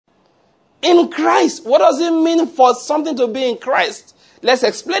In Christ. What does it mean for something to be in Christ? Let's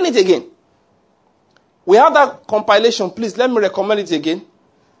explain it again. We have that compilation. Please, let me recommend it again.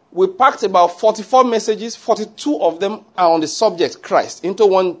 We packed about 44 messages. 42 of them are on the subject Christ into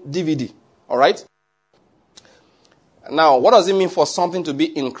one DVD. All right? Now, what does it mean for something to be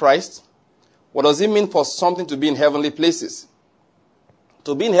in Christ? What does it mean for something to be in heavenly places?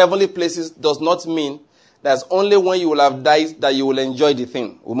 To be in heavenly places does not mean that's only when you will have died that you will enjoy the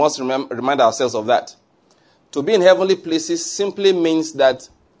thing. We must remind ourselves of that. To be in heavenly places simply means that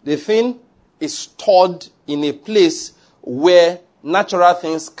the thing is stored in a place where natural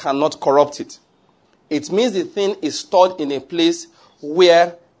things cannot corrupt it. It means the thing is stored in a place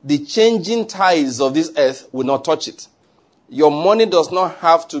where the changing tides of this earth will not touch it. Your money does not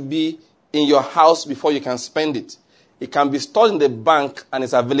have to be in your house before you can spend it. It can be stored in the bank and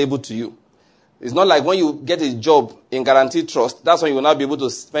it's available to you. It's not like when you get a job in Guaranteed Trust, that's when you will not be able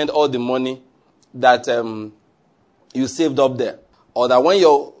to spend all the money that you saved up there. Or that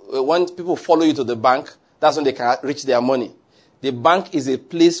when people follow you to the bank, that's when they can reach their money. The bank is a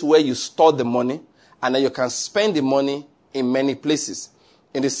place where you store the money and then you can spend the money in many places.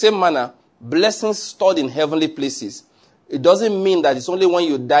 In the same manner, blessings stored in heavenly places, it doesn't mean that it's only when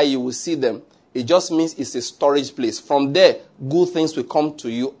you die you will see them. It just means it's a storage place. From there, good things will come to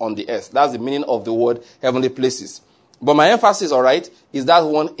you on the earth. That's the meaning of the word heavenly places. But my emphasis, all right, is that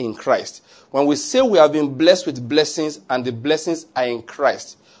one in Christ. When we say we have been blessed with blessings and the blessings are in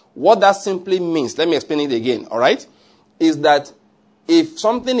Christ, what that simply means, let me explain it again, all right, is that if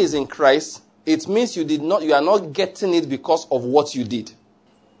something is in Christ, it means you are not getting it because of what you did.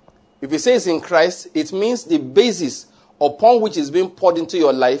 If you say it's in Christ, it means the basis upon which is being poured into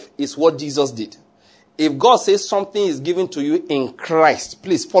your life is what Jesus did. If God says something is given to you in Christ,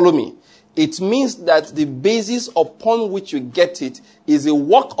 please follow me. It means that the basis upon which you get it is a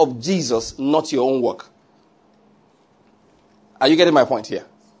work of Jesus, not your own work. Are you getting my point here?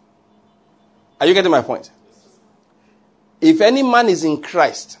 Are you getting my point? If any man is in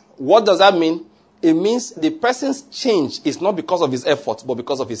Christ, what does that mean? It means the person's change is not because of his effort, but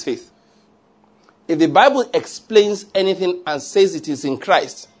because of his faith. If the Bible explains anything and says it is in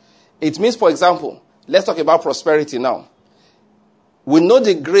Christ, it means, for example, let's talk about prosperity now. We know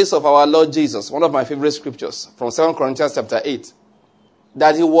the grace of our Lord Jesus, one of my favorite scriptures from 2 Corinthians chapter 8,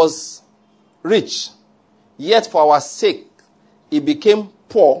 that he was rich, yet for our sake he became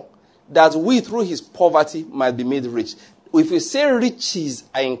poor, that we through his poverty might be made rich. If we say riches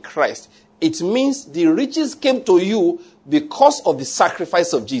are in Christ, it means the riches came to you because of the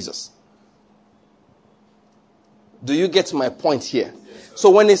sacrifice of Jesus. Do you get my point here? Yes,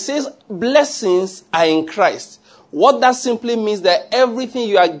 so when it says blessings are in Christ, what that simply means that everything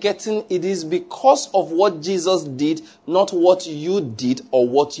you are getting, it is because of what Jesus did, not what you did or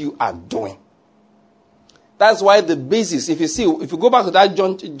what you are doing. That's why the basis, if you go back to that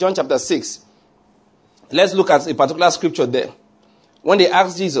John chapter 6, let's look at a particular scripture there. When they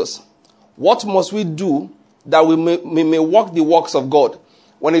asked Jesus, what must we do that we may walk the works of God?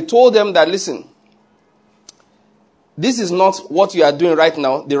 When he told them that, listen, this is not what you are doing right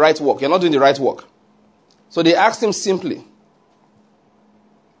now, the right work. You're not doing the right work. So they asked him simply,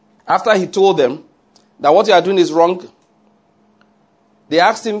 after he told them that what you are doing is wrong, they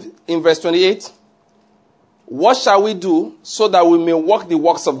asked him in verse 28, what shall we do so that we may walk the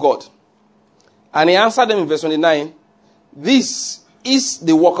works of God? And he answered them in verse 29, this is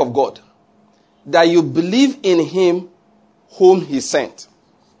the work of God, that you believe in him whom he sent.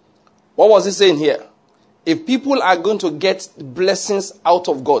 What was he saying here? If people are going to get blessings out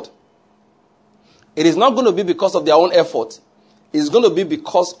of God, it is not going to be because of their own effort. It's going to be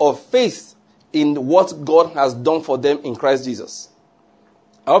because of faith in what God has done for them in Christ Jesus.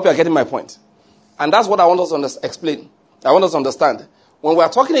 I hope you are getting my point. And that's what I want us to explain. I want us to understand. When we are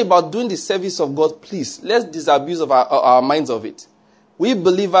talking about doing the service of God, please, let's disabuse of our minds of it. We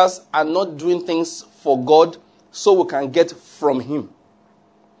believers are not doing things for God so we can get from him.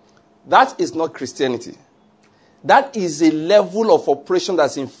 That is not Christianity. That is a level of operation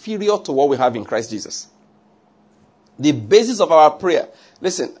that's inferior to what we have in Christ Jesus. The basis of our prayer.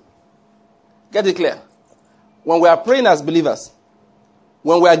 Listen, get it clear. When we are praying as believers,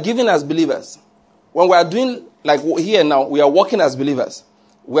 when we are giving as believers, when we are doing like here now, we are working as believers.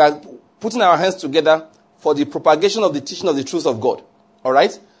 We are putting our hands together for the propagation of the teaching of the truth of God. All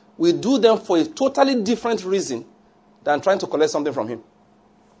right? We do them for a totally different reason than trying to collect something from him.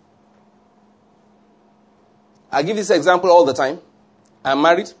 I give this example all the time. I'm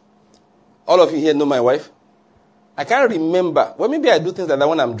married. All of you here know my wife. I can't remember. Well, maybe I do things like that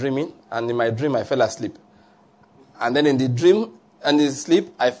when I'm dreaming, and in my dream I fell asleep. And then in the dream, And in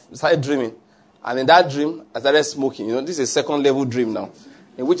sleep, I started dreaming. And in that dream, I started smoking. This is a second level dream now,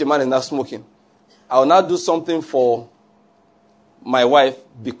 in which a man is now smoking. I will now do something for my wife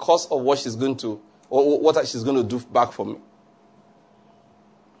because of what she's going to, or what she's going to do back for me.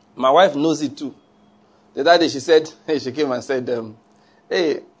 My wife knows it too. The other day she came and said,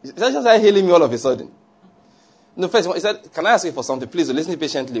 hey, she just started hailing me all of a sudden. No, first, he said, can I ask you for something? Please, listen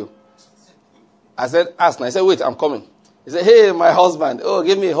patiently. I said, ask. And I said, wait, I'm coming. He said, hey, my husband. Oh,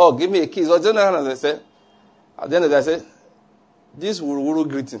 give me a hug. Give me a kiss. What's going on? I said, at the end of the day, I said, this wuru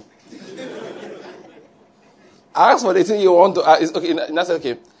greeting. I asked for the thing you want to ask. Okay, and I said,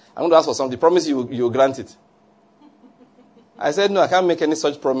 okay, I'm going to ask for something. Promise you grant it. I said, no, I can't make any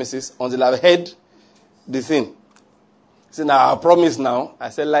such promises until I've heard the thing. He said, now, I promise now. I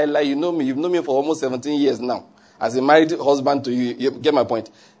said, lie, you know me. You've known me for almost 17 years now. As a married husband to you, you get my point.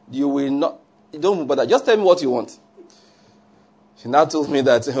 You will not, don't bother. Just tell me what you want. She now told me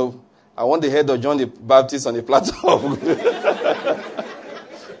that I want the head of John the Baptist on the platter of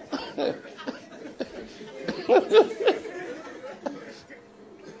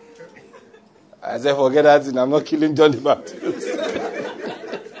I said, forget that thing. I'm not killing John the Baptist.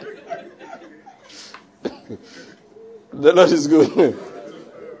 The Lord is good.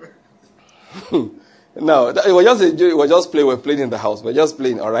 No, it was just a joke. It was just play. We're playing in the house. We're just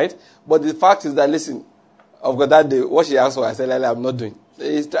playing, all right? But the fact is that, listen, I've got that day, what she asked for, I said, I'm not doing.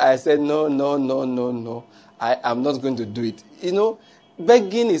 I said, no. I am not going to do it.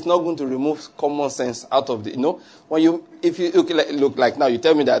 Begging is not going to remove common sense out of the, if you look like now, you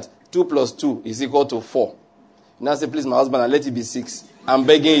tell me that 2 plus 2 is equal to 4. You now say, please, my husband, and let it be 6. I'm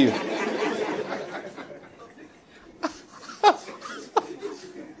begging you.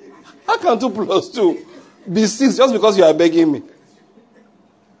 How can 2 plus 2 be 6 just because you are begging me?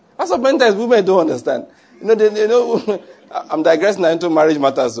 That's what many times women don't understand. I'm digressing into marriage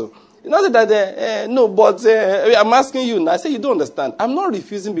matters. So, that, no, but I'm asking you. I say you don't understand. I'm not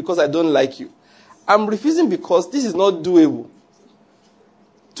refusing because I don't like you. I'm refusing because this is not doable.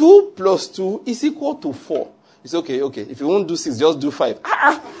 2 plus 2 is equal to 4. It's okay. If you won't do 6, just do 5.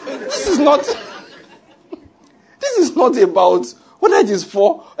 This is not about whether it is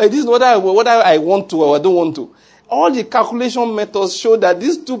 4, this is whether I want to or I don't want to. All the calculation methods show that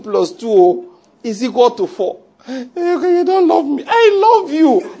this 2 plus 2 is equal to 4. Okay, you don't love me. I love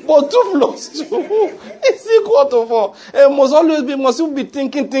you. But 2 plus 2 is equal to 4. Must you be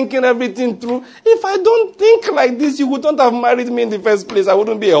thinking everything through? If I don't think like this, you wouldn't have married me in the first place. I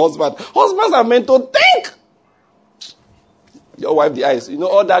wouldn't be a husband. Husbands are meant to think. You wipe the eyes.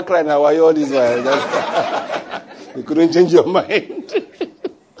 All that crying, how are you all this while? You couldn't change your mind.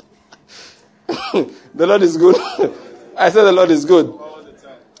 The Lord is good. I said the Lord is good. All the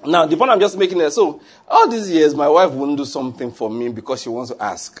time. Now, the point I'm just making is, so, all these years, my wife wouldn't do something for me because she wants to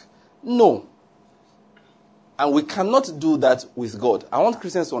ask. No. And we cannot do that with God. I want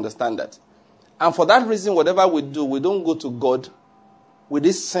Christians to understand that. And for that reason, whatever we do, we don't go to God with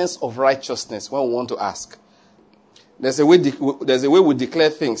this sense of righteousness when we want to ask. There's a way we declare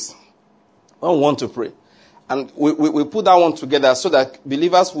things when we want to pray. And we put that one together so that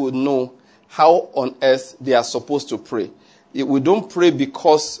believers will know how on earth they are supposed to pray. We don't pray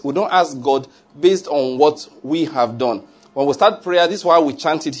because we don't ask God based on what we have done. When we start prayer, this is why we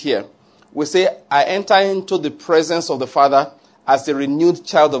chant it here. We say, I enter into the presence of the Father as a renewed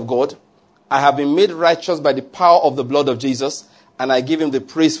child of God. I have been made righteous by the power of the blood of Jesus, and I give him the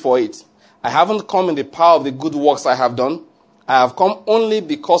praise for it. I haven't come in the power of the good works I have done. I have come only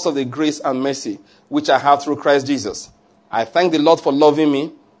because of the grace and mercy which I have through Christ Jesus. I thank the Lord for loving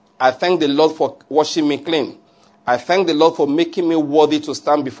me. I thank the Lord for washing me clean. I thank the Lord for making me worthy to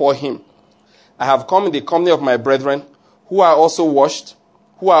stand before him. I have come in the company of my brethren, who are also washed,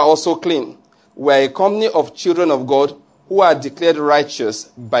 who are also clean. We are a company of children of God, who are declared righteous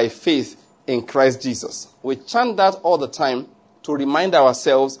by faith in Christ Jesus. We chant that all the time to remind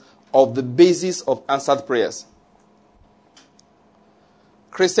ourselves of the basis of answered prayers.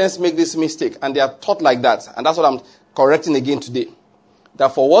 Christians make this mistake, and they are taught like that. And that's what I'm correcting again today.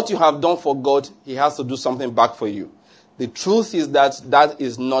 That for what you have done for God, he has to do something back for you. The truth is that that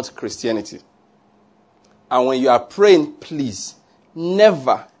is not Christianity. And when you are praying, please,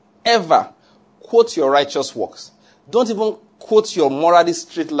 never, ever quote your righteous works. Don't even quote your morally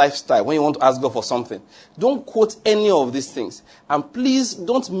straight lifestyle when you want to ask God for something. Don't quote any of these things. And please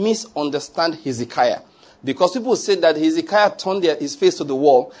don't misunderstand Hezekiah. Because people say that Hezekiah turned his face to the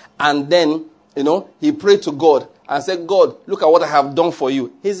wall and then, he prayed to God and said, God, look at what I have done for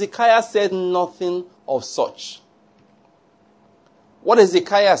you. Hezekiah said nothing of such. What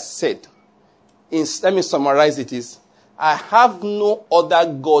Hezekiah said, let me summarize it, is, I have no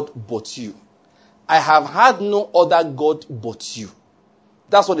other God but you. I have had no other God but you.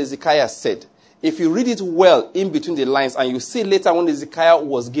 That's what Hezekiah said. If you read it well in between the lines, and you see later when Hezekiah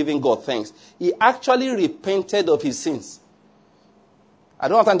was giving God thanks, he actually repented of his sins. I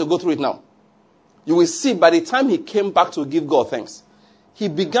don't have time to go through it now. You will see by the time he came back to give God thanks, he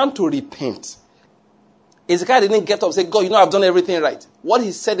began to repent. Hezekiah didn't get up and say, God, I've done everything right. What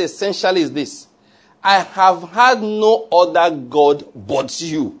he said essentially is this: I have had no other God but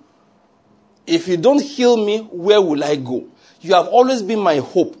you. If you don't heal me, where will I go? You have always been my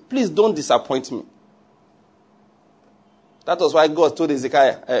hope. Please don't disappoint me. That was why God told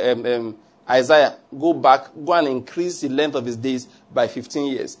Isaiah, go and increase the length of his days by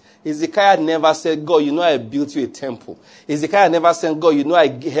 15 years. Hezekiah never said, God, I built you a temple. Hezekiah never said, God, I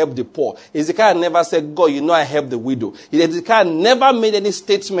helped the poor. Hezekiah never said, God, I helped the widow. Hezekiah never made any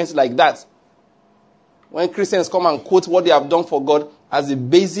statements like that. When Christians come and quote what they have done for God as a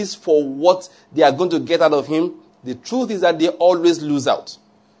basis for what they are going to get out of him, the truth is that they always lose out.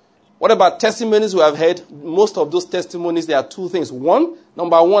 What about testimonies we have heard? Most of those testimonies, there are two things.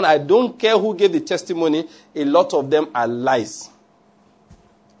 Number one, I don't care who gave the testimony. A lot of them are lies.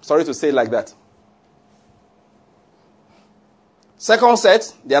 Sorry to say it like that. Second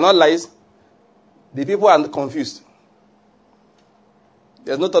set, they are not lies. The people are confused.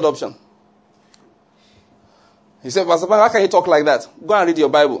 There's no third option. He said, Pastor, how can you talk like that? Go and read your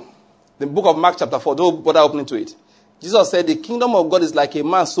Bible. The book of Mark chapter 4. Don't bother opening to it. Jesus said, the kingdom of God is like a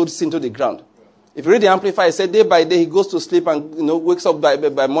man sowed seed into the ground. If you read the Amplified, he said, day by day he goes to sleep and wakes up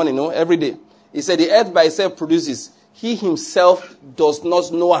by morning, every day. He said, the earth by itself produces. He himself does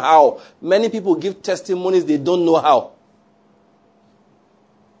not know how. Many people give testimonies, they don't know how.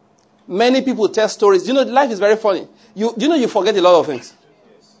 Many people tell stories. Life is very funny. You forget a lot of things.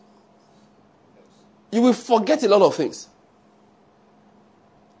 You will forget a lot of things.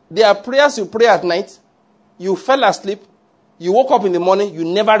 There are prayers you pray at night. You fell asleep. You woke up in the morning. You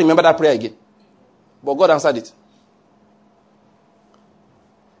never remember that prayer again. But God answered it.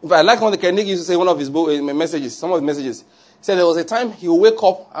 In fact, I like when the Kennedy used to say one of his messages, some of his messages. He said there was a time he would wake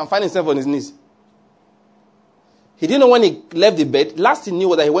up and find himself on his knees. He didn't know when he left the bed. Last he knew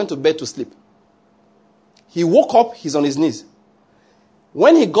was that he went to bed to sleep. He woke up, he's on his knees.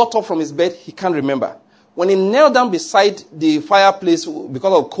 When he got up from his bed, he can't remember. When he knelt down beside the fireplace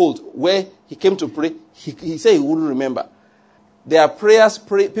because of cold, where he came to pray, he said he wouldn't remember. There are prayers,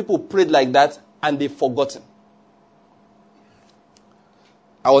 people prayed like that, and they've forgotten.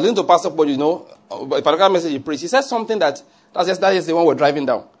 I was listening to Pastor Paul, a particular message he preached. He said something that's the one we're driving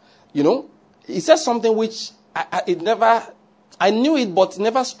down. He said something which I knew it, but it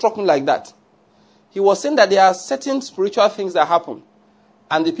never struck me like that. He was saying that there are certain spiritual things that happen,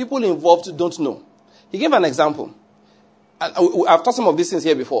 and the people involved don't know. He gave an example. I've taught some of these things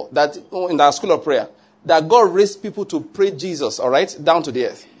here before, that in our school of prayer, that God raised people to pray Jesus, all right, down to the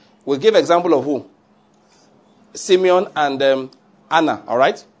earth. We'll give example of who? Simeon and Anna, all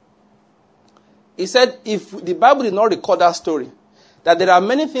right? He said if the Bible did not record that story, that there are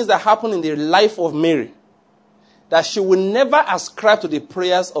many things that happen in the life of Mary that she will never ascribe to the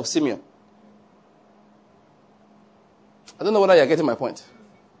prayers of Simeon. I don't know whether you're getting my point.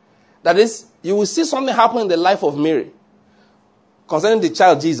 That is, you will see something happen in the life of Mary concerning the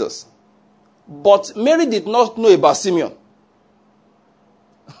child Jesus. But Mary did not know about Simeon.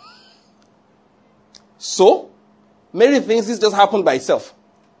 So, Mary thinks this just happened by itself.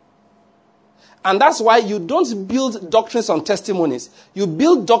 And that's why you don't build doctrines on testimonies. You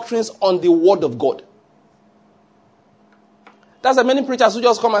build doctrines on the Word of God. That's why many preachers who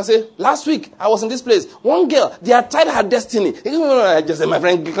just come and say, last week I was in this place. One girl, they had tied her destiny. I just said, my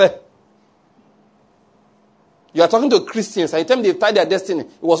friend, you are talking to Christians, and you tell them they've tied their destiny.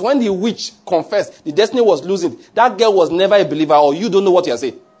 It was when the witch confessed, the destiny was losing. That girl was never a believer, or you don't know what you are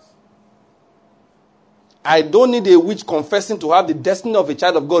saying. I don't need a witch confessing to have the destiny of a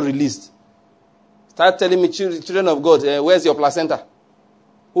child of God released. Start telling me, children of God, where's your placenta?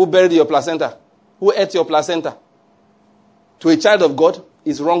 Who buried your placenta? Who ate your placenta? To a child of God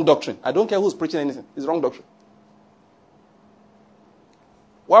is wrong doctrine. I don't care who's preaching anything. It's wrong doctrine.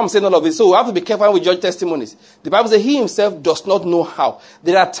 Why I'm saying all of this, so we have to be careful when we judge testimonies. The Bible says he himself does not know how.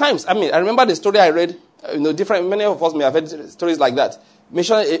 There are times, I remember the story I read, many of us may have heard stories like that.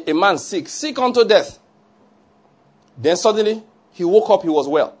 Mention a man sick unto death. Then suddenly, he woke up, he was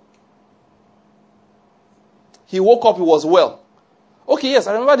well. He woke up, he was well. Okay, yes,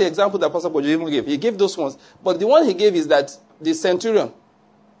 I remember the example that Pastor Bojo gave. He gave those ones. But the one he gave is that the centurion,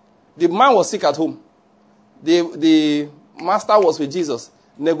 the man was sick at home. The master was with Jesus,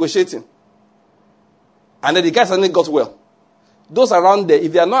 negotiating. And then the guy suddenly got well. Those around there,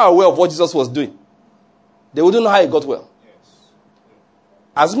 if they are not aware of what Jesus was doing, they wouldn't know how he got well.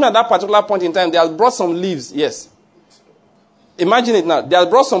 Assuming at that particular point in time, they had brought some leaves, yes. Imagine it now. They had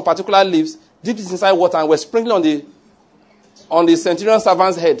brought some particular leaves, dipped it inside water, and were sprinkling on the centurion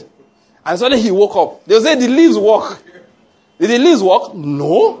servant's head. And suddenly he woke up. They'll say, the leaves work. Did the leaves work?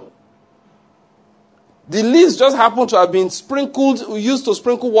 No. The leaves just happened to have been used to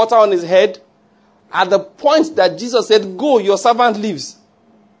sprinkle water on his head at the point that Jesus said, go, your servant lives.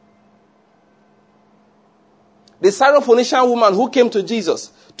 The Syrophoenician woman who came to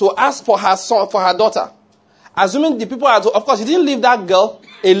Jesus to ask for her son, for her daughter, assuming the people at home, of course, he didn't leave that girl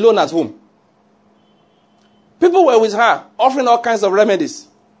alone at home. People were with her, offering all kinds of remedies.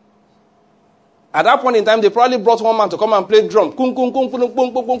 At that point in time, they probably brought one man to come and play drum. Kung, kung, kung, kung,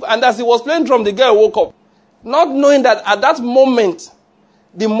 kung, kung, kung. And as he was playing drum, the girl woke up. Not knowing that at that moment,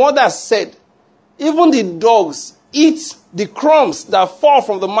 the mother said, even the dogs eat the crumbs that fall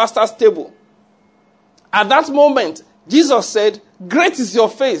from the master's table. At that moment, Jesus said, great is your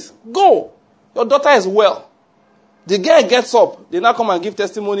faith. Go. Your daughter is well. The girl gets up. They now come and give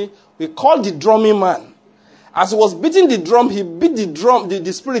testimony. We call the drumming man. As he was beating the drum, he beat the drum,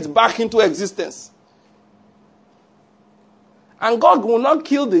 the spirit back into existence. And God will not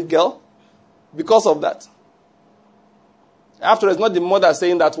kill the girl because of that. After all, it's not the mother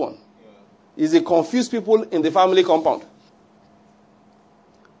saying that one. It's the confused people in the family compound.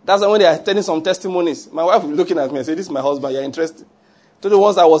 That's when they are telling some testimonies. My wife was looking at me and said, this is my husband, you're interested. To the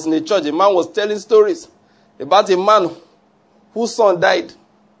ones I was in the church, a man was telling stories about a man whose son died.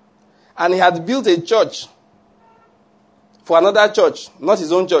 And he had built a church for another church, not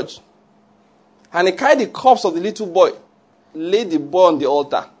his own church. And he carried the corpse of the little boy, laid the boy on the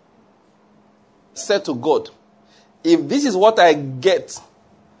altar, said to God, if this is what I get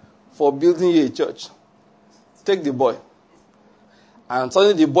for building you a church, take the boy. And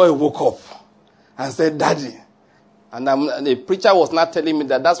suddenly the boy woke up and said, Daddy. And the preacher was not telling me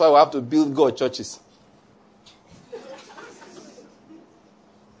that that's why we have to build God churches.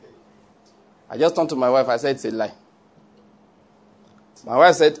 I just turned to my wife. I said, it's a lie. My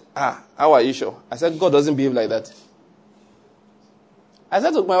wife said, how are you sure? I said, God doesn't behave like that. I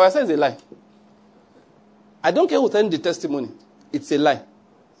said to my wife, it's a lie. I don't care who tells the testimony. It's a lie.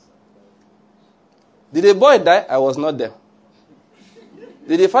 Did the boy die? I was not there.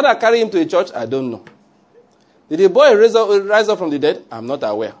 Did the father carry him to a church? I don't know. Did the boy rise up from the dead? I'm not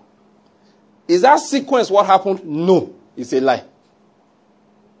aware. Is that sequence what happened? No. It's a lie.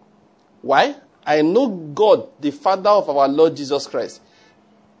 Why? I know God, the Father of our Lord Jesus Christ.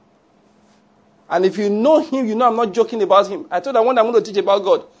 And if you know him, you know I'm not joking about him. I told you one day I'm going to teach about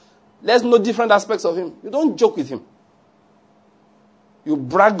God. Let's know different aspects of him. You don't joke with him. You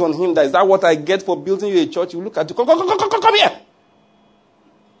brag on him. That is that what I get for building you a church? You look at you. Come here.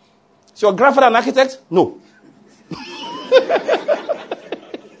 Is your grandfather an architect? No.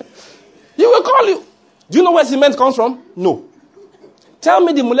 He will call you. Do you know where cement comes from? No. Tell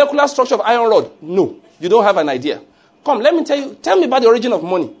me the molecular structure of iron rod. No. You don't have an idea. Come, let me tell you. Tell me about the origin of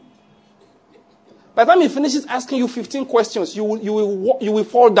money. By the time he finishes asking you 15 questions, you will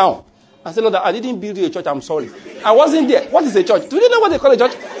fall down and say, Lord, I didn't build you a church. I'm sorry. I wasn't there. What is a church? Do you know what they call a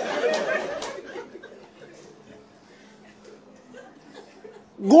church?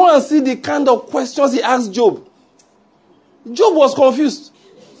 Go and see the kind of questions he asked Job. Job was confused.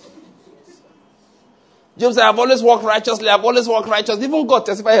 Job said, I've always walked righteously. I've always walked righteously. Even God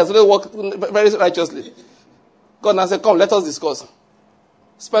testified he has always walked very righteously. God now said, come, let us discuss.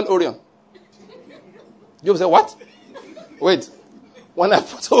 Spell Orion. Job said, what? Wait. When I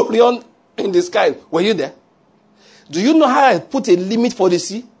put Orion in the sky, were you there? Do you know how I put a limit for the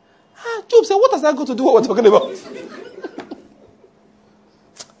sea? Job said, what has that got to do with what we're talking about?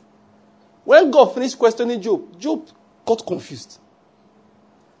 When God finished questioning Job, Job got confused.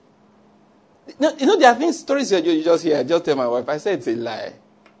 You know, there are things, stories here you just hear. I just tell my wife, I said it's a lie.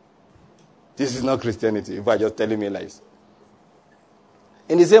 This is not Christianity. If I just telling me lies.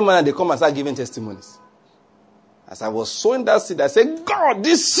 In the same manner, they come and start giving testimonies. As I was sowing that seed, I said, God,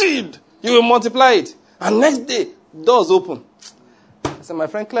 this seed, you will multiply it. And next day, doors open. I said, my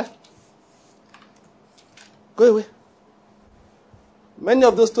friend Claire, go away. Many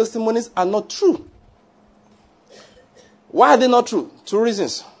of those testimonies are not true. Why are they not true? Two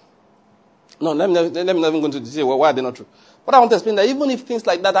reasons. No, let me not even go into detail. Why are they not true? But I want to explain that even if things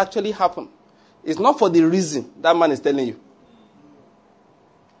like that actually happen, it's not for the reason that man is telling you.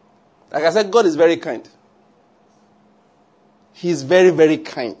 Like I said, God is very kind. He is very, very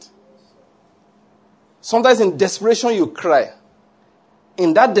kind. Sometimes in desperation you cry.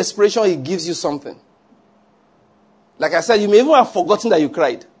 In that desperation, he gives you something. Like I said, you may even have forgotten that you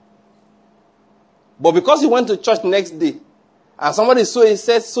cried. But because you went to church the next day, and somebody sow a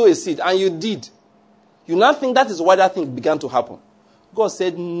seed, and you did, you now think that is why that thing began to happen. God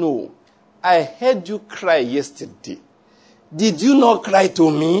said, no. I heard you cry yesterday. Did you not cry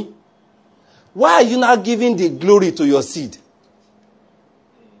to me? Why are you not giving the glory to your seed?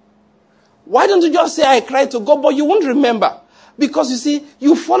 Why don't you just say, I cried to God, but you won't remember? Because you see,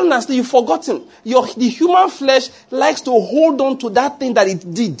 you've fallen asleep, you've forgotten. The human flesh likes to hold on to that thing that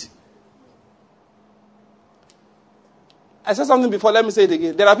it did. I said something before, let me say it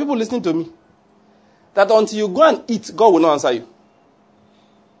again. There are people listening to me that until you go and eat, God will not answer you.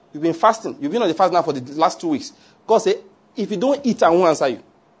 You've been fasting. You've been on the fast now for the last 2 weeks. God said, if you don't eat, I won't answer you.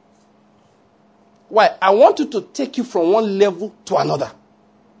 Why? I want you to take you from one level to another.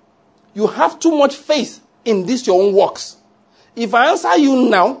 You have too much faith in this your own works. If I answer you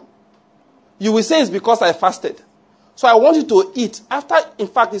now, you will say it's because I fasted. So I want you to eat.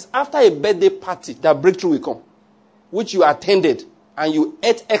 It's after a birthday party that breakthrough will come, which you attended and you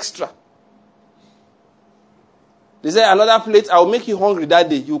ate extra. They say another plate, I will make you hungry that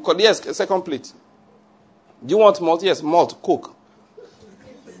day. You call, yes, a second plate. Do you want malt? Yes, malt, Coke.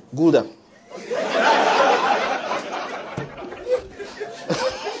 Gouda.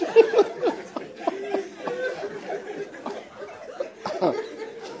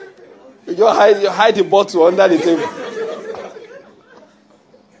 You hide the bottle under the table.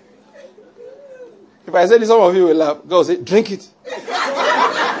 If I say this, some of you will laugh. God will say, drink it.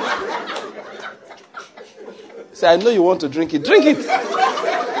 Say, I know you want to drink it. Drink it.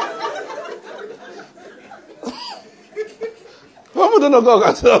 People don't know God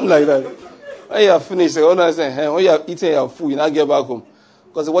can tell them like that. When you have finished, when you have eaten your food, you now get back home.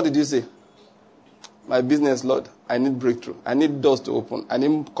 Because what did you say? My business, Lord, I need breakthrough. I need doors to open. I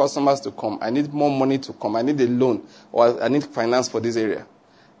need customers to come. I need more money to come. I need a loan. Or I need finance for this area.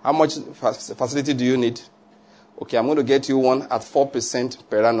 How much facility do you need? Okay, I'm going to get you one at 4%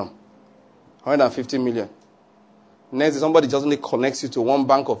 per annum. 150 million. Next, somebody just only connects you to one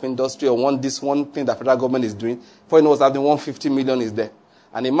bank of industry or one thing that federal government is doing. Before you know what's happening, 150 million is there.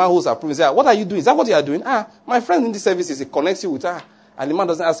 And the man who's approving says, what are you doing? Is that what you are doing? My friend in this services, he connects you with her. And the man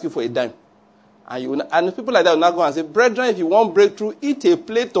doesn't ask you for a dime. And people like that will not go and say, brethren, if you want breakthrough, eat a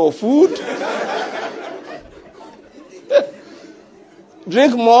plate of food.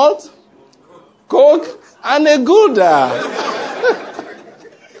 Drink malt, Coke, and a Gouda.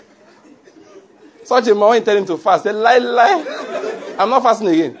 Such a man, when you tell him to fast, they lie. I'm not fasting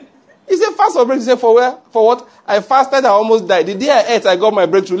again. He said, fast for breakthrough. He said, for where? For what? I fasted, I almost died. The day I ate, I got my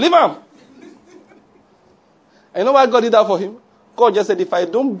breakthrough. Leave him. And you know why God did that for him? God just said, if I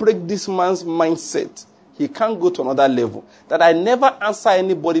don't break this man's mindset, he can't go to another level. That I never answer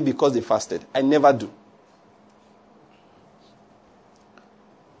anybody because they fasted. I never do.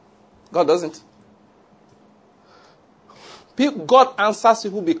 God doesn't. God answers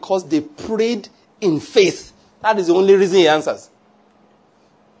people because they prayed in faith. That is the only reason he answers.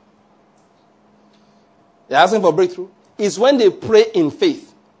 They're asking for breakthrough. It's when they pray in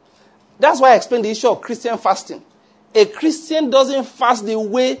faith. That's why I explained the issue of Christian fasting. A Christian doesn't fast the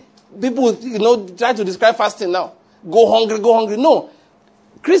way people, try to describe fasting now. Go hungry. No.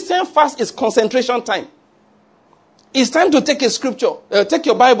 Christian fast is concentration time. It's time to take a scripture, take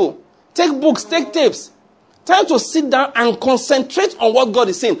your Bible, take books, take tapes. Time to sit down and concentrate on what God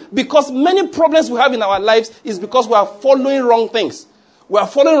is saying. Because many problems we have in our lives is because we are following wrong things. We are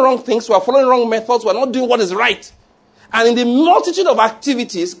following wrong things. We are following wrong methods. We are not doing what is right. And in the multitude of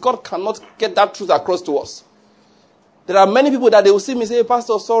activities, God cannot get that truth across to us. There are many people that they will see me say, hey,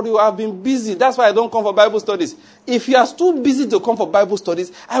 Pastor, sorry, I've been busy. That's why I don't come for Bible studies. If you are too busy to come for Bible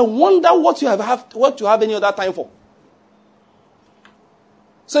studies, I wonder what you have any other time for.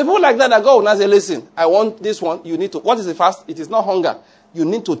 So people like that go and say, listen, I want this one. You need to, what is the fast? It is not hunger. You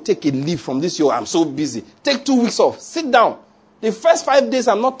need to take a leave from this year. I'm so busy. Take 2 weeks off. Sit down. The first 5 days,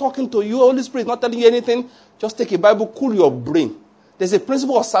 I'm not talking to you. Holy Spirit is not telling you anything. Just take a Bible, cool your brain. There's a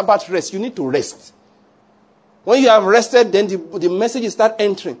principle of Sabbath rest. You need to rest. When you have rested, then the messages start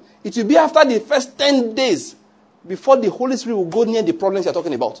entering. It will be after the first 10 days before the Holy Spirit will go near the problems you're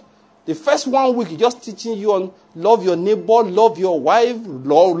talking about. The first 1 week, just teaching you on love your neighbor, love your wife,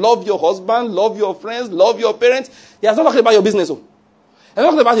 love your husband, love your friends, love your parents. He has not talked about your business. He has not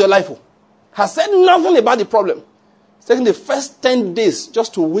talked about your life. Has said nothing about the problem. It's taking the first 10 days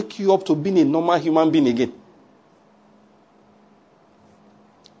just to wake you up to being a normal human being again.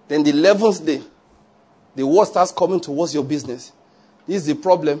 Then the 11th day, the word starts coming towards your business. This is the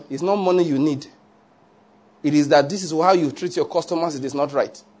problem. It's not money you need. It is that this is how you treat your customers. It is not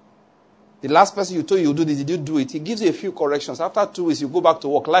right. The last person you told you do this, did you do it? He gives you a few corrections. After 2 weeks, you go back to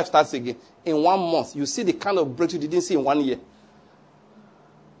work. Life starts again. In 1 month, you see the kind of breakthrough you didn't see in 1 year.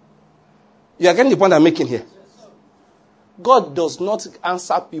 You are getting the point I'm making here. God does not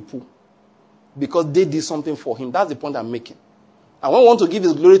answer people because they did something for him. That's the point I'm making. And when we want to give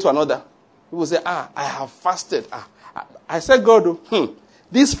his glory to another, people say, I have fasted. I said, God,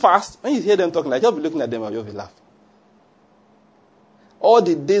 this fast, when you hear them talking, like, you'll be looking at them and you'll be laughing. All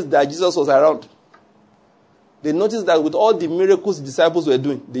the days that Jesus was around, they noticed that with all the miracles the disciples were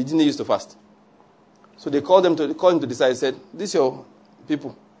doing, they didn't used to fast. So they called him to decide. He said, these your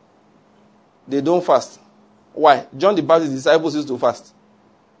people. They don't fast. Why? John the Baptist's disciples used to fast.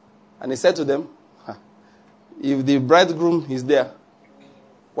 And he said to them, if the bridegroom is there,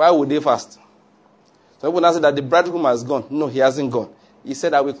 why would they fast? So people now say that the bridegroom has gone. No, he hasn't gone. He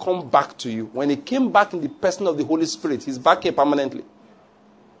said, I will come back to you. When he came back in the person of the Holy Spirit, he's back here permanently.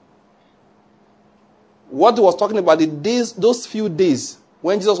 What he was talking about, the days, those few days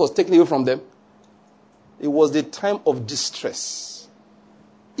when Jesus was taken away from them, it was the time of distress.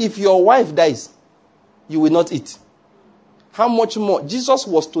 If your wife dies, you will not eat. How much more? Jesus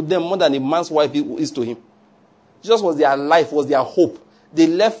was to them more than a man's wife is to him. Jesus was their life, was their hope. They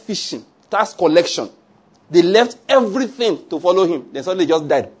left fishing, tax collection. They left everything to follow him. Then suddenly just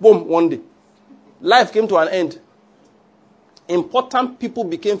died. Boom, one day. Life came to an end. Important people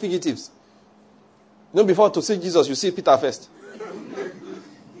became fugitives. Before to see Jesus, you see Peter first.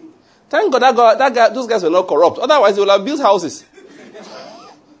 Thank God that guy, those guys were not corrupt. Otherwise, they would have built houses.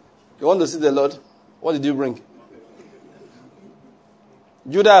 You want to see the Lord? What did you bring?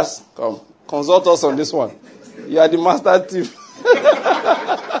 Judas, come. Consult us on this one. You are the master thief.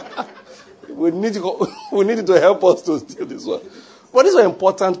 we need you to help us to steal this one. But these were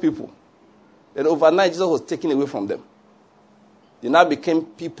important people. And overnight, Jesus was taken away from them. They now became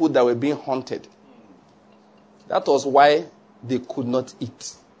people that were being haunted. That was why they could not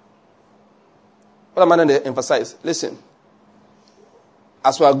eat. What am I going to emphasize? Listen.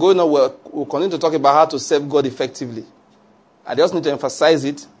 As we are going on, we'll continue to talk about how to serve God effectively. I just need to emphasize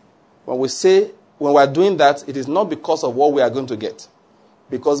it. When we are doing that, it is not because of what we are going to get.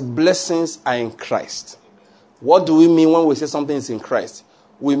 Because blessings are in Christ. What do we mean when we say something is in Christ?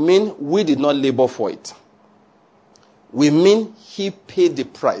 We mean we did not labor for it. We mean he paid the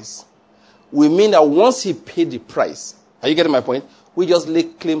price. We mean that once he paid the price, are you getting my point? We just lay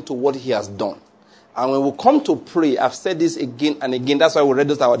claim to what he has done. And when we come to pray, I've said this again and again, that's why we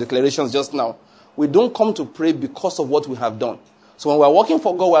read our declarations just now. We don't come to pray because of what we have done. So when we're working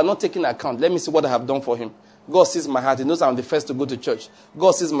for God, we're not taking account. Let me see what I have done for him. God sees my heart. He knows I'm the first to go to church.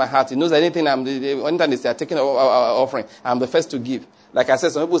 God sees my heart. He knows anything anytime they are taking an offering, I'm the first to give. Like I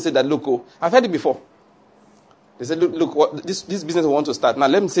said, some people say that, look, I've heard it before. They said, look, this business we want to start. Now,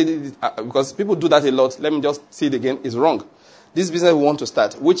 let me say this, because people do that a lot. Let me just say it again. It's wrong. This business we want to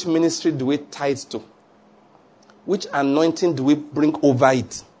start. Which ministry do we tithe to? Which anointing do we bring over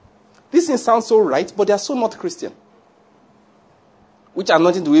it? This thing sounds so right, but they are so not Christian. Which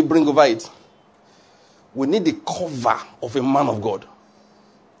anointing do we bring over it? We need the cover of a man of God.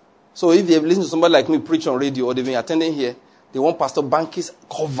 So if they've listened to somebody like me preach on radio or they've been attending here, they want Pastor Banky's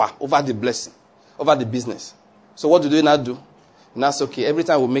cover over the blessing, over the business. So what do they now do? And that's okay. Every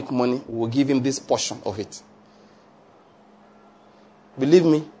time we make money, we'll give him this portion of it. Believe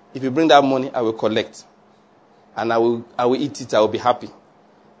me, if you bring that money, I will collect. And I will eat it, I will be happy.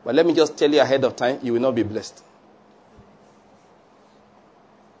 But let me just tell you ahead of time, you will not be blessed.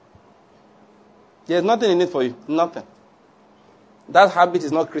 There's nothing in it for you. Nothing. That habit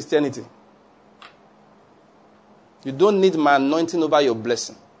is not Christianity. You don't need my anointing over your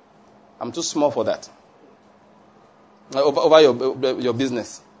blessing. I'm too small for that. Over your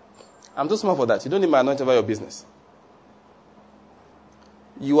business. I'm too small for that. You don't need my anointing over your business.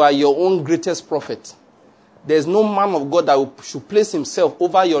 You are your own greatest prophet. There's no man of God that should place himself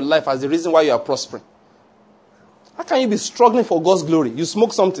over your life as the reason why you are prospering. How can you be struggling for God's glory? You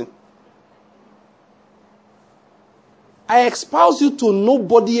smoke something. I espouse you to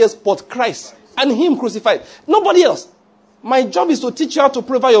nobody else but Christ and him crucified. Nobody else. My job is to teach you how to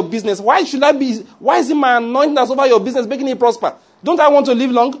pray over your business. Why is it my anointing that's over your business making it prosper? Don't I want to live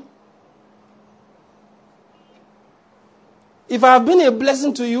long? If I have been a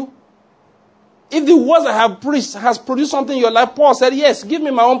blessing to you, if the words I have preached has produced something in your life, Paul said, yes, give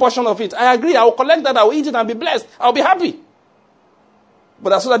me my own portion of it. I agree. I will collect that. I will eat it and be blessed. I will be happy.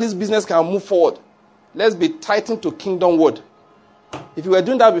 But as soon as this business can move forward, let's be tightened to kingdom word. If you were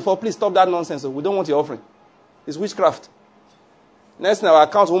doing that before, please stop that nonsense. We don't want your offering. It's witchcraft. Next thing, our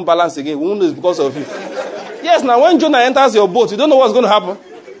account won't balance again. We won't know it's because of you. Yes, now when Jonah enters your boat, you don't know what's going to happen.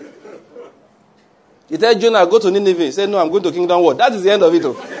 He tell Jonah, go to Nineveh. He said, no, I'm going to Kingdom World. That is the end of it.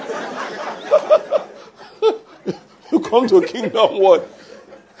 You come to Kingdom World.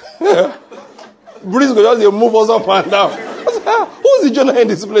 Breeze go just move us up and down. Who's the Jonah in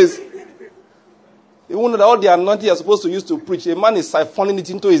this place? You wonder that all the anointing you're supposed to use to preach, a man is siphoning it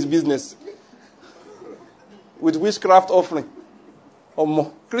into his business with witchcraft offering. Or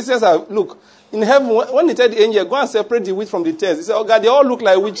more. Christians are, look, in heaven, when he tell the angel, go and separate the wheat from the tares, he said, oh God, they all look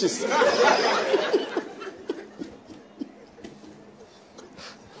like witches.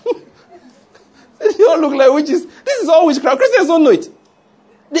 They all look like witches. This is all witchcraft. Christians don't know it.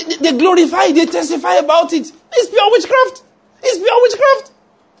 They glorify it, they testify about it. It's pure witchcraft. It's pure witchcraft.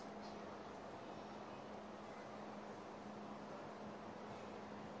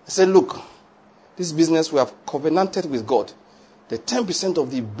 I said, look, this business we have covenanted with God. The 10%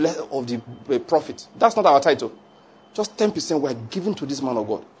 of the profit. That's not our title. Just 10% we are given to this man of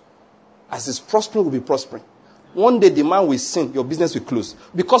God. As he's prospering, will be prospering. One day the man will sin, your business will close.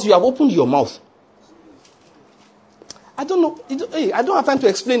 Because you have opened your mouth. I don't know. I don't have time to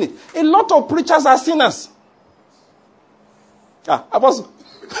explain it. A lot of preachers are sinners. Apostle.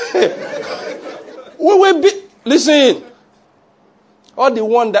 We will be. Listen. All the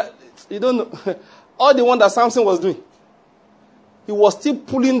one that, you don't know. All the one that Samson was doing. He was still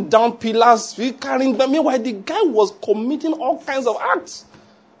pulling down pillars, carrying them. Meanwhile, the guy was committing all kinds of acts.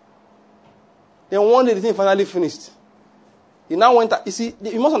 Then one day the thing finally finished. He now went, you see,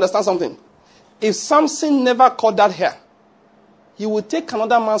 you must understand something. If Samson never cut that hair, he would take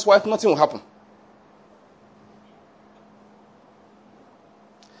another man's wife, nothing will happen.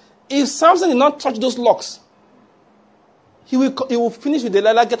 If Samson did not touch those locks, he will finish with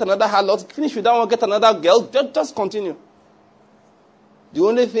Delilah, get another harlot, finish with that one, get another girl, just continue. The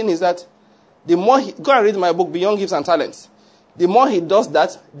only thing is that the more go and read my book, Beyond Gifts and Talents. The more he does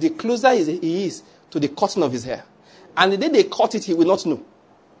that, the closer he is to the cutting of his hair. And the day they cut it, he will not know.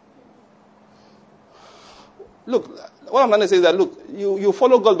 Look, what I'm trying to say is that, look, you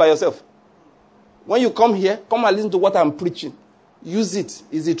follow God by yourself. When you come here, come and listen to what I'm preaching. Use it.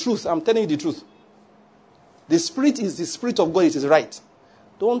 It's the truth. I'm telling you the truth. The Spirit is the Spirit of God. It is right.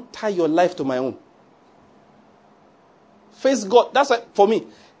 Don't tie your life to my own. Face God. That's why, for me,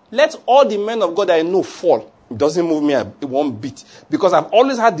 let all the men of God that I know fall. It doesn't move me one bit. Because I've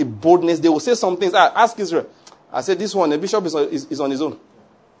always had the boldness. They will say some things. Ask Israel. I said, this one, the bishop is on his own.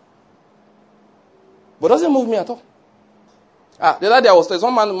 But it doesn't move me at all. The other day there's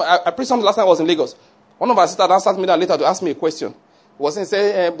one man, I preached something last time I was in Lagos. One of our sisters asked me that later to ask me a question. He was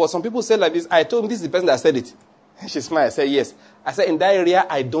saying, but some people say like this. I told him this is the person that said it. She smiled. I said, yes. I said, in that area,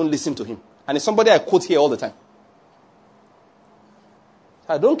 I don't listen to him. And it's somebody I quote here all the time.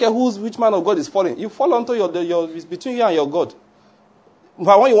 I don't care which man of God is falling. You fall onto it's between you and your God.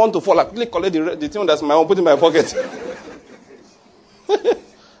 But when you want to fall, I quickly collect the thing that's my own, put it in my pocket.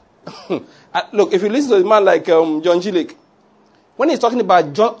 Look, if you listen to a man like John G. Lake, when he's talking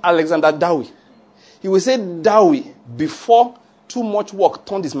about John Alexander Dowie, he will say Dowie, before too much work,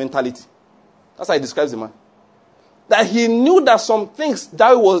 turned his mentality. That's how he describes the man. That he knew that some things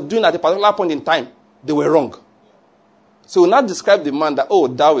Dowie was doing at a particular point in time, they were wrong. So he will not describe the man that, oh,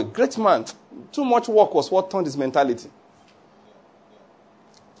 Dowie, great man. Too much work was what turned his mentality.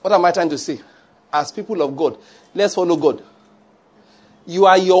 What am I trying to say? As people of God, let's follow God. You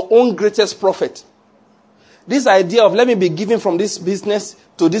are your own greatest prophet. This idea of let me be giving from this business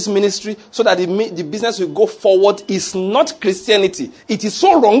to this ministry so that the business will go forward is not Christianity. It is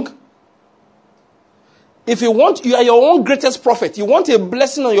so wrong. If you are your own greatest prophet. You want a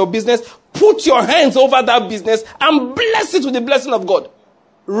blessing on your business, put your hands over that business and bless it with the blessing of God.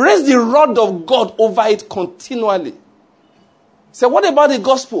 Raise the rod of God over it continually. Say, what about the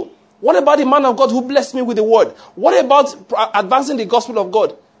gospel? What about the man of God who blessed me with the word? What about advancing the gospel of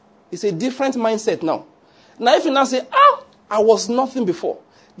God? It's a different mindset now. Now if you now say, I was nothing before.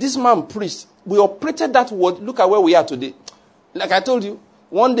 This man preached. We operated that word. Look at where we are today. Like I told you,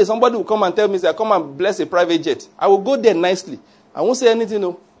 one day somebody will come and tell me, say, come and bless a private jet. I will go there nicely. I won't say anything,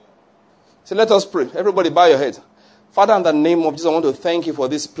 no. So let us pray. Everybody bow your head. Father, in the name of Jesus, I want to thank you for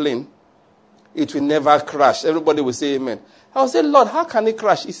this plane. It will never crash. Everybody will say amen. I will say, Lord, how can it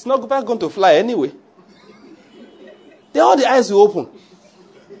crash? It's not going to fly anyway. Then all the eyes will open.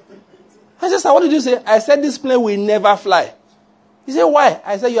 I said, sir, what did you say? I said, this plane will never fly. He said, why?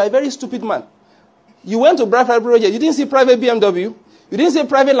 I said, you are a very stupid man. You went to private project. You didn't see private BMW. You didn't see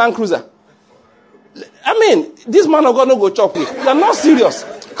private Land Cruiser. I mean, this man of God no go chop you. You are not serious.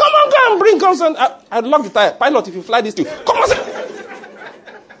 Come on, go and bring consent. I'd lock the tire. Pilot, if you fly this thing, come on, sir.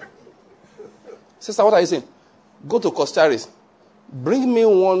 Sister, what are you saying? Go to Costa Rica. Bring me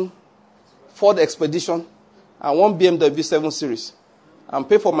one Ford Expedition, and one BMW 7 Series, and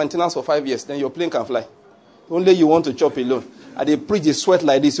pay for maintenance for 5 years, then your plane can fly. Only you want to chop alone. And they preach, they sweat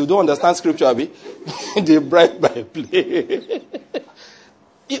like this. You don't understand scripture, Abi. They bribe by plane.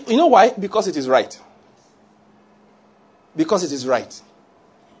 You know why? Because it is right. Because it is right.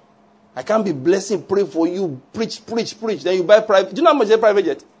 I can't be blessing, pray for you, preach. Then you buy private. Do you know how much is a private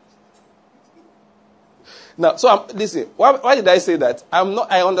jet? Now, so listen. Why did I say that?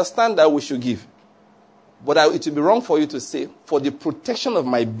 I understand that we should give, but it would be wrong for you to say, for the protection of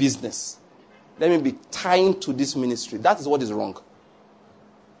my business, let me be tying to this ministry. That is what is wrong.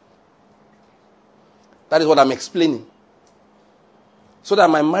 That is what I'm explaining. So that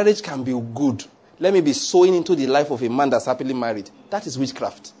my marriage can be good, let me be sowing into the life of a man that's happily married. That is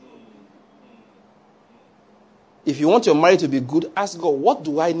witchcraft. If you want your marriage to be good, ask God, what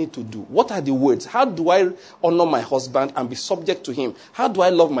do I need to do? What are the words? How do I honor my husband and be subject to him? How do I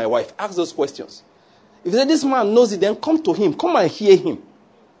love my wife? Ask those questions. If you say, this man knows it, then come to him. Come and hear him.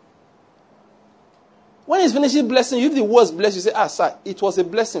 When he's finishing blessing you, if the words bless you, say, sir, it was a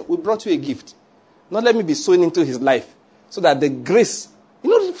blessing. We brought you a gift. Not let me be sowing into his life. So that the grace,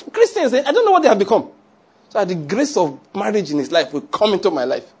 Christians, I don't know what they have become. So that the grace of marriage in his life will come into my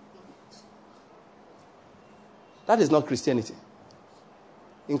life. That is not Christianity.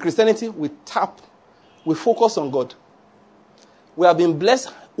 In Christianity, we focus on God. We have been blessed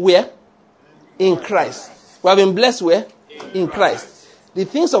where? In Christ. We have been blessed where? In Christ. The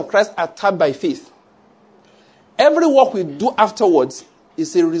things of Christ are tapped by faith. Every work we do afterwards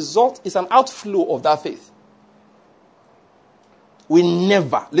is a result, is an outflow of that faith. We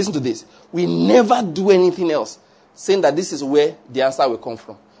never, listen to this, we never do anything else saying that this is where the answer will come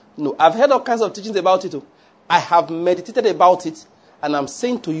from. No, I've heard all kinds of teachings about it. I have meditated about it, and I'm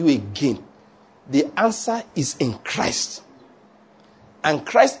saying to you again, the answer is in Christ. And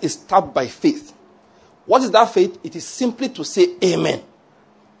Christ is tapped by faith. What is that faith? It is simply to say amen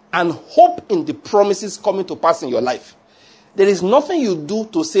and hope in the promises coming to pass in your life. There is nothing you do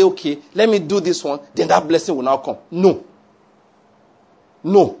to say, okay, let me do this one, then that blessing will now come. No.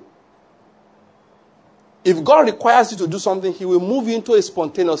 No. If God requires you to do something, he will move you into it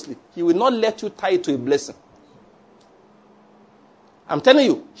spontaneously. He will not let you tie it to a blessing. I'm telling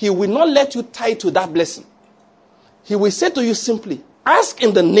you, he will not let you tie to that blessing. He will say to you simply, ask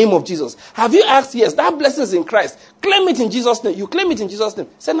in the name of Jesus. Have you asked? Yes, that blessing is in Christ. Claim it in Jesus' name. You claim it in Jesus' name.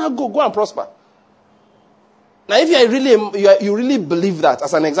 Say, now go and prosper. Now, if you really believe that,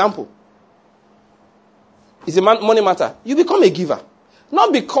 as an example, it's a money matter. You become a giver.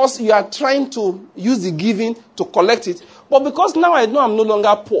 Not because you are trying to use the giving to collect it, but because now I know I'm no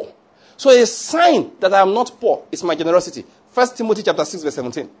longer poor. So a sign that I am not poor is my generosity. 1 Timothy chapter 6, verse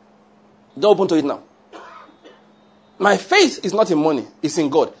 17. Don't open to it now. My faith is not in money, it's in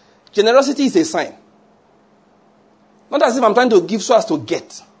God. Generosity is a sign. Not as if I'm trying to give so as to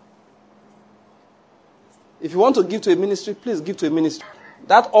get. If you want to give to a ministry, please give to a ministry.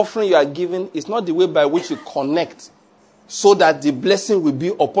 That offering you are giving is not the way by which you connect so that the blessing will be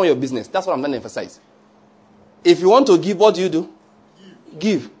upon your business. That's what I'm trying to emphasize. If you want to give, what do?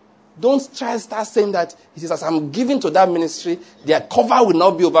 Give. Don't try to start saying that it is as I'm giving to that ministry, their cover will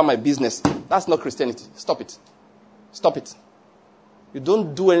not be over my business. That's not Christianity. Stop it. Stop it. You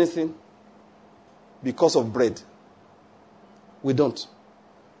don't do anything because of bread. We don't.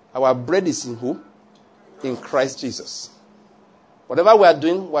 Our bread is in who? In Christ Jesus. Whatever we are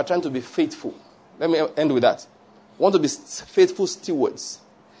doing, we are trying to be faithful. Let me end with that. We want to be faithful stewards.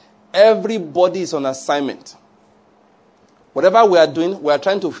 Everybody is on assignment. Whatever we are doing, we are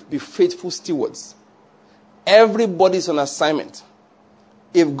trying to be faithful stewards. Everybody is on assignment.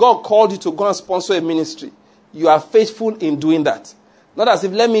 If God called you to go and sponsor a ministry, you are faithful in doing that. Not as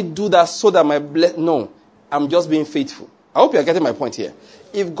if, let me do that so that no, I'm just being faithful. I hope you are getting my point here.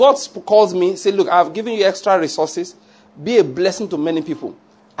 If God calls me, say, look, I've given you extra resources, be a blessing to many people.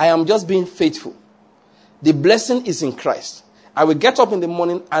 I am just being faithful. The blessing is in Christ. I will get up in the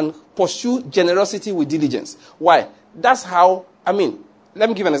morning and pursue generosity with diligence. Why? That's how, let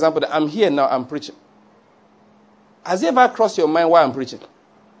me give an example. I'm here now, I'm preaching. Has it ever crossed your mind why I'm preaching?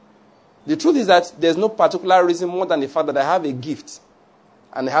 The truth is that there's no particular reason more than the fact that I have a gift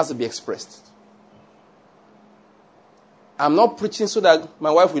and it has to be expressed. I'm not preaching so that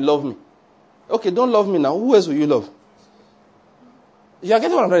my wife will love me. Okay, don't love me now. Who else will you love? You are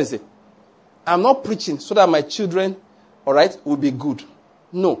getting what I'm trying to say? I'm not preaching so that my children, will be good.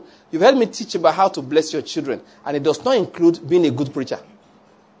 No. You've heard me teach about how to bless your children, and it does not include being a good preacher.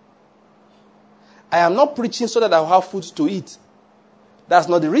 I am not preaching so that I'll have food to eat. That's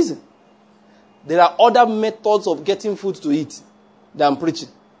not the reason. There are other methods of getting food to eat than preaching.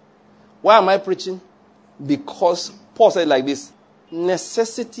 Why am I preaching? Because Paul said like this,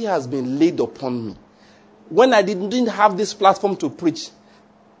 necessity has been laid upon me. When I didn't have this platform to preach,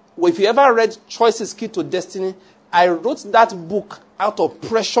 if you ever read Choice is Key to Destiny, I wrote that book out of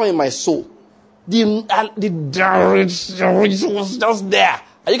pressure in my soul. The was just there.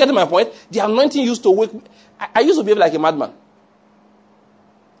 Are you getting my point? The anointing used to wake me. I used to behave like a madman.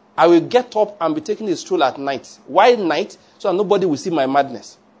 I will get up and be taking a stroll at night. Why night? So that nobody will see my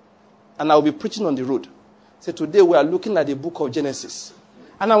madness. And I will be preaching on the road. So today we are looking at the book of Genesis.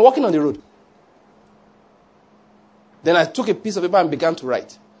 And I'm walking on the road. Then I took a piece of paper and began to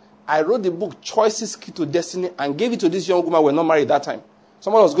write. I wrote the book Choices Key to Destiny and gave it to this young woman. We were not married that time.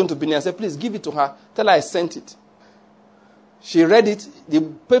 Somebody was going to Benin. I said, please give it to her. Tell her I sent it. She read it. The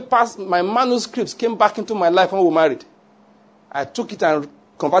papers, my manuscripts came back into my life when we were married. I took it and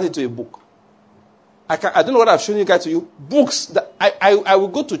converted it to a book. I don't know what I've shown you guys to you. Books. That I will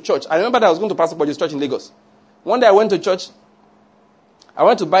go to church. I remember that I was going to Pastor Body's church in Lagos. One day I went to church. I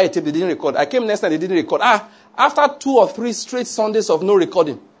went to buy a tape. They didn't record. I came next time. They didn't record. After 2 or 3 straight Sundays of no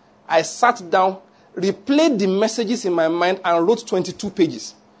recording, I sat down, replayed the messages in my mind, and wrote 22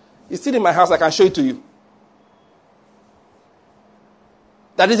 pages. It's still in my house. I can show it to you.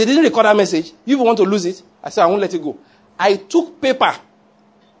 That is, they didn't record that message. You even want to lose it? I said, I won't let it go. I took paper,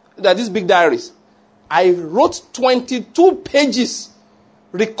 that these big diaries. I wrote 22 pages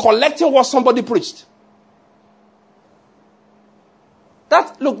recollecting what somebody preached.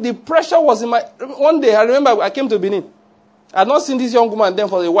 Look, the pressure was in my... One day, I remember I came to Benin. I had not seen this young woman then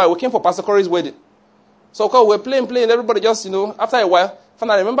for a while. We came for Pastor Corey's wedding. So we were playing, everybody just, after a while,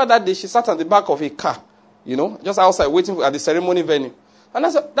 I remember that day she sat on the back of a car, just outside waiting at the ceremony venue. And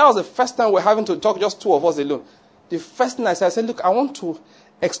that was the first time we're having to talk, just 2 of us alone. The first thing I said, look, I want to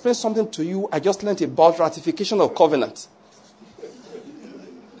explain something to you. I just learned about ratification of covenant.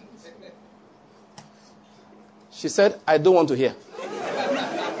 She said, I don't want to hear.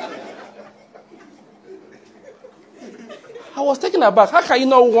 I was taken aback. How can you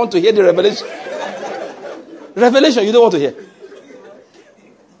not want to hear the revelation? Revelation, you don't want to hear.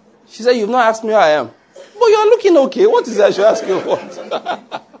 She said, you've not asked me how I am. But you're looking okay. What is that I should ask you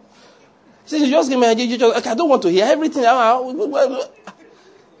what? She said, you just give me I don't want to hear everything. I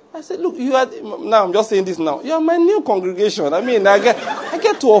said, look, now I'm just saying this now. You are my new congregation. I mean, I get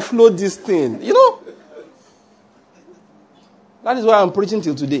to offload this thing. That is why I'm preaching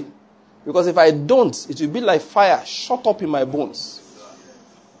till today. Because if I don't, it will be like fire shut up in my bones.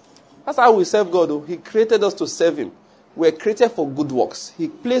 That's how we serve God. He created us to serve Him. We're created for good works. He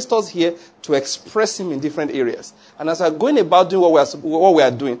placed us here to express Him in different areas. And as we're going about doing what we are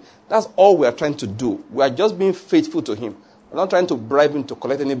doing, that's all we are trying to do. We are just being faithful to Him. We're not trying to bribe Him to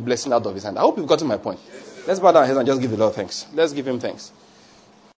collect any blessing out of His hand. I hope you've gotten my point. Let's bow down our heads and just give the Lord thanks. Let's give Him thanks.